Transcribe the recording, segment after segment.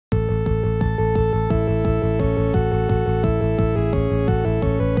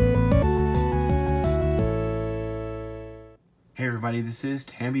everybody, this is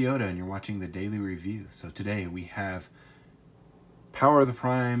Tambiota and you're watching the Daily Review. So today we have Power of the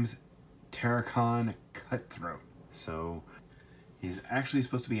Primes Terracon Cutthroat. So he's actually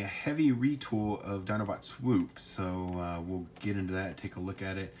supposed to be a heavy retool of Dinobot Swoop. So we'll get into that, take a look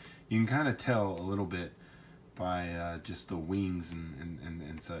at it. You can kind of tell a little bit by just the wings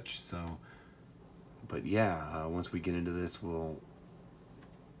and such. So, but yeah, once we get into this, we'll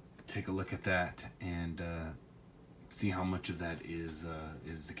take a look at that and see how much of that is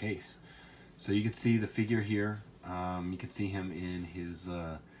the case. So you can see the figure here. You can see him in his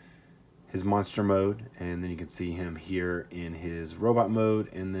monster mode, and then you can see him here in his robot mode,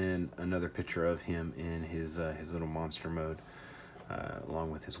 and then another picture of him in his little monster mode,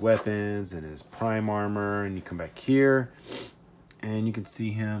 along with his weapons and his prime armor. And you come back here, and you can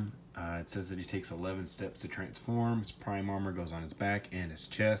see him. It says that he takes 11 steps to transform. His prime armor goes on his back and his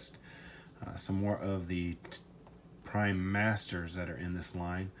chest. Some more of the Prime Masters that are in this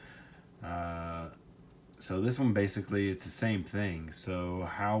line. So this one basically, it's the same thing. So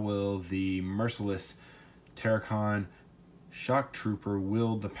how will the merciless Terracon Shock Trooper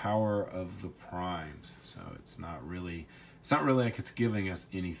wield the power of the Primes? So it's not really like it's giving us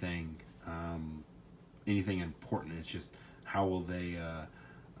anything important. It's just how will they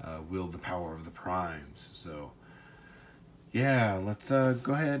wield the power of the Primes. So yeah, let's go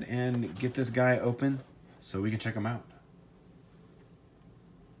ahead and get this guy open so we can check him out.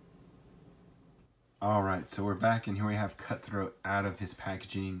 All right, so we're back, and here we have Cutthroat out of his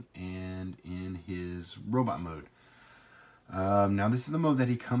packaging and in his robot mode. Now this is the mode that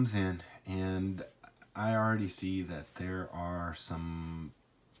he comes in, and I already see that there are some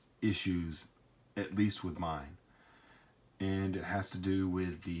issues, at least with mine. And it has to do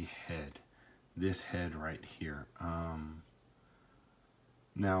with the head. This head right here.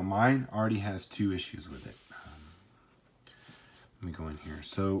 Now mine already has two issues with it. Let me go in here.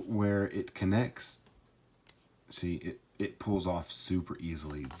 So where it connects, see, it pulls off super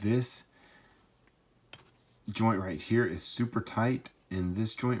easily. This joint right here is super tight, and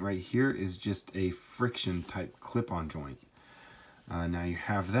this joint right here is just a friction type clip-on joint. Now you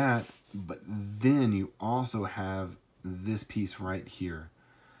have that, but then you also have this piece right here.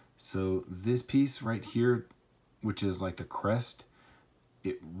 So this piece right here, which is like the crest,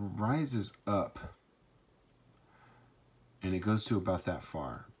 it rises up and it goes to about that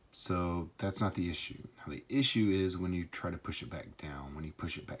far. So that's not the issue. Now the issue is when you try to push it back down. When you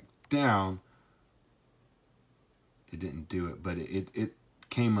push it back down, it didn't do it, but it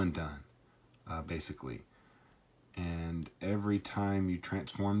came undone, basically. And every time you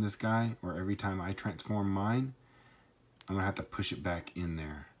transform this guy, or every time I transform mine, I'm gonna have to push it back in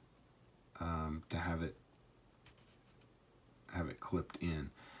there to have it clipped in.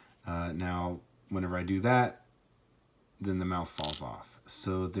 Now, whenever I do that, then the mouth falls off.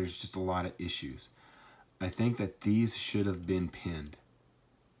 So there's just a lot of issues. I think that these should have been pinned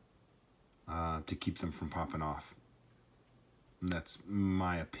to keep them from popping off. And that's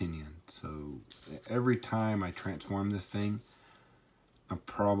my opinion. So every time I transform this thing, I'm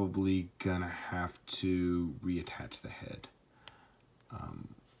probably gonna have to reattach the head.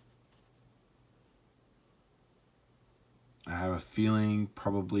 I have a feeling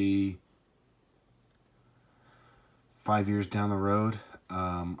probably 5 years down the road,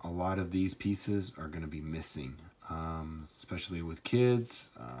 a lot of these pieces are going to be missing, especially with kids.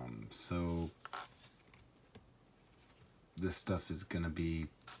 So this stuff is going to be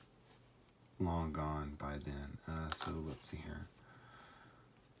long gone by then. So let's see here.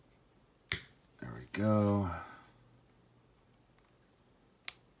 There we go.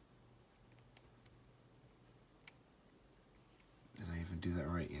 Did I even do that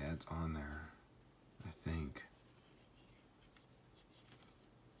right? Yeah, it's on there, I think.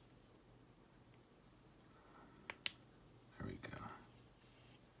 There we go.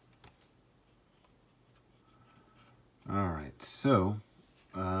 All right, so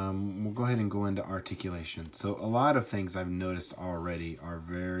we'll go ahead and go into articulation. So a lot of things I've noticed already are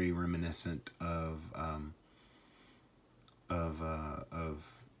very reminiscent of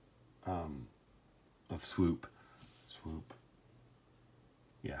Swoop.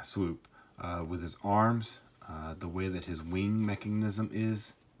 Yeah, Swoop. With his arms, the way that his wing mechanism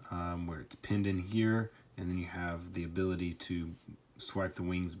is, where it's pinned in here, and then you have the ability to swipe the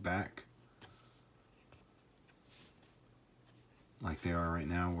wings back, like they are right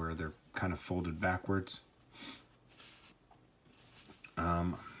now, where they're kind of folded backwards.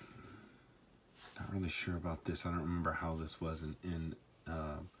 Not really sure about this. I don't remember how this was in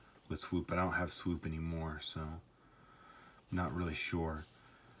with Swoop, but I don't have Swoop anymore, so I'm not really sure.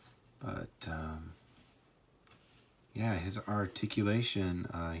 But Yeah, his articulation,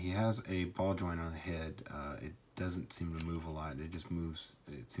 he has a ball joint on the head. It doesn't seem to move a lot. It just moves,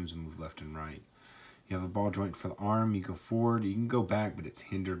 it seems to move left and right. You have a ball joint for the arm. You go forward. You can go back, but it's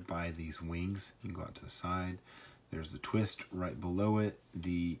hindered by these wings. You can go out to the side. There's the twist right below it.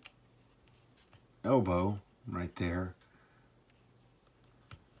 The elbow right there.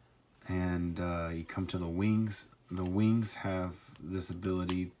 And you come to the wings. The wings have this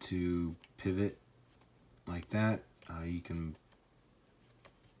ability to pivot like that. You can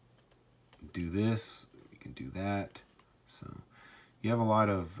do this. You can do that. So you have a lot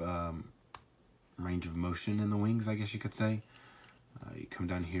of range of motion in the wings, I guess you could say. You come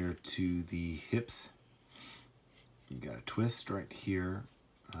down here to the hips. You got a twist right here.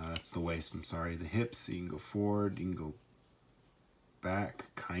 That's the waist, I'm sorry. The hips, you can go forward, you can go back,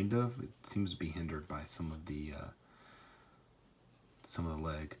 kind of. It seems to be hindered by some of the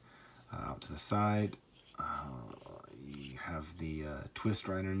leg. Out to the side, you have the twist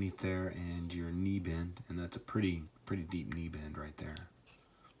right underneath there and your knee bend, and that's a pretty deep knee bend right there.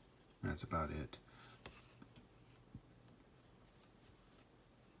 That's about it.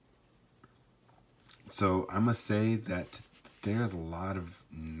 So I must say that there's a lot of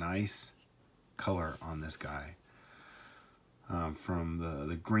nice color on this guy. From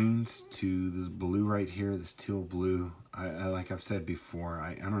the greens to this blue right here, this teal blue. I like I've said before,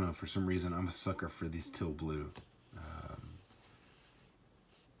 I don't know, for some reason I'm a sucker for these teal blue.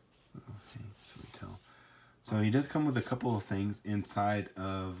 Okay, so we tell. So he does come with a couple of things inside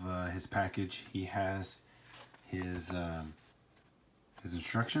of his package. He has his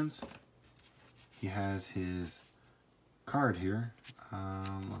instructions. He has his card here.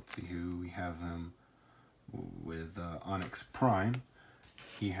 Let's see who we have him with. Onyx Prime.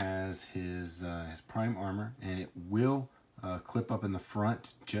 He has his Prime armor, and it will clip up in the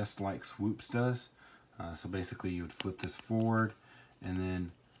front just like Swoops does. So basically you would flip this forward and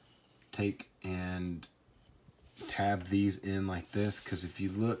then take and tab these in like this, because if you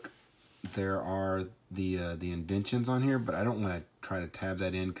look, there are the indentions on here, but I don't want to try to tab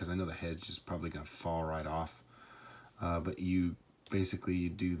that in because I know the head's just probably going to fall right off. But you basically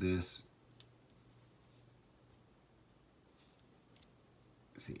do this.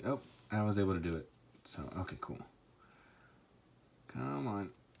 See, oh, I was able to do it. So, okay, cool. Come on.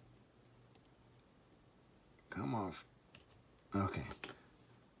 Come off. Okay.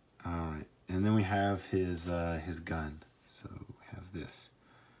 All right. And then we have his gun. So we have this.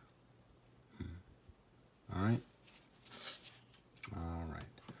 All right. All right.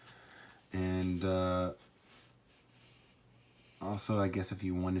 And also, I guess if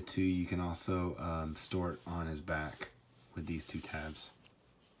you wanted to, you can also store it on his back with these two tabs.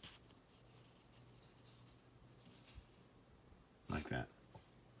 Like that.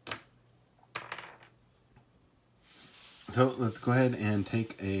 So let's go ahead and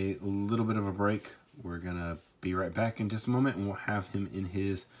take a little bit of a break. We're gonna be right back in just a moment, and we'll have him in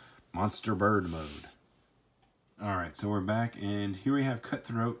his monster bird mode. All right, so we're back, and here we have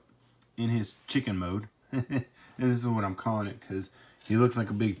Cutthroat in his chicken mode. And this is what I'm calling it because he looks like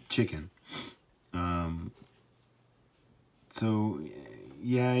a big chicken. So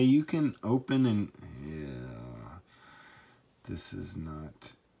yeah, you can open and this is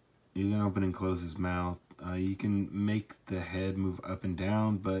not. You can open and close his mouth. You can make the head move up and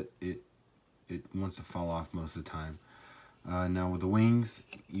down, but it wants to fall off most of the time. Now with the wings,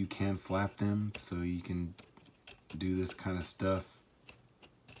 you can flap them, so you can do this kind of stuff.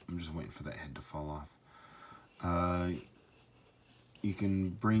 I'm just waiting for that head to fall off. You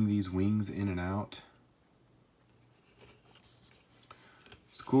can bring these wings in and out.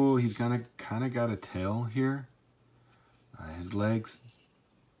 It's cool. He's kind of got a tail here. His legs,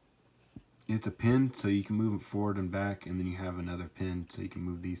 it's a pin, so you can move it forward and back, and then you have another pin, so you can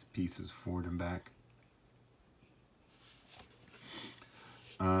move these pieces forward and back.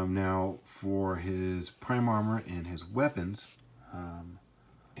 Now for his prime armor and his weapons,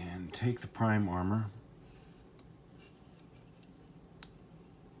 and take the prime armor,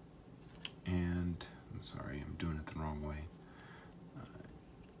 and I'm sorry, I'm doing it the wrong way.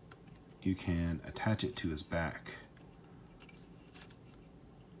 You can attach it to his back.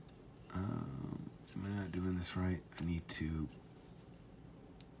 Am I not doing this right? I need to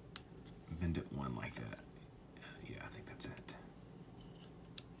bend it one like that. Yeah, I think that's it.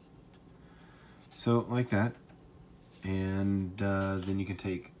 So like that. And then you can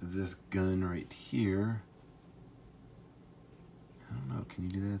take this gun right here. I don't know, can you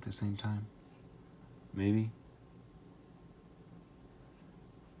do that at the same time? Maybe?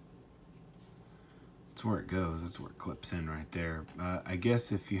 That's where it goes. That's where it clips in right there. I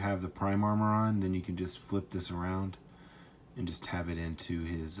guess if you have the prime armor on, then you can just flip this around and just tab it into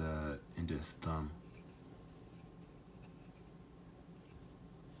his thumb.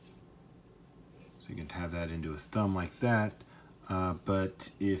 So you can tab that into his thumb like that.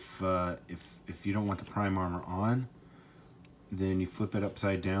 But if you don't want the prime armor on, then you flip it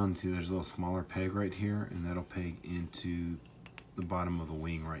upside down. See, there's a little smaller peg right here, and that'll peg into the bottom of the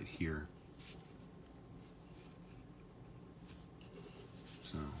wing right here.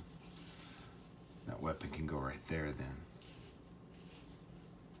 So that weapon can go right there then.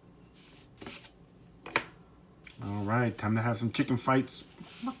 All right, time to have some chicken fights.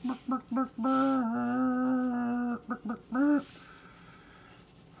 All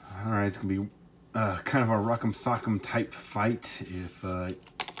right, it's gonna be kind of a rock'em sock'em type fight. If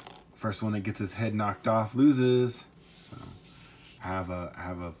first one that gets his head knocked off loses, so I have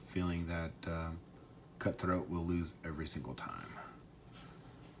a feeling that Cutthroat will lose every single time,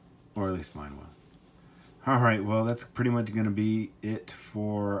 or at least mine will. All right, well that's pretty much gonna be it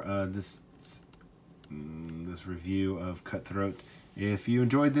for this review of Cutthroat. If you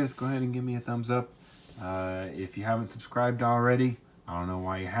enjoyed this, go ahead and give me a thumbs up. If you haven't subscribed already, I don't know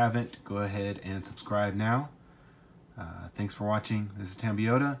why you haven't. Go ahead and subscribe now. Thanks for watching. This is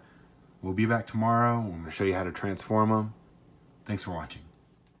Tambiota. We'll be back tomorrow. I'm going to show you how to transform them. Thanks for watching.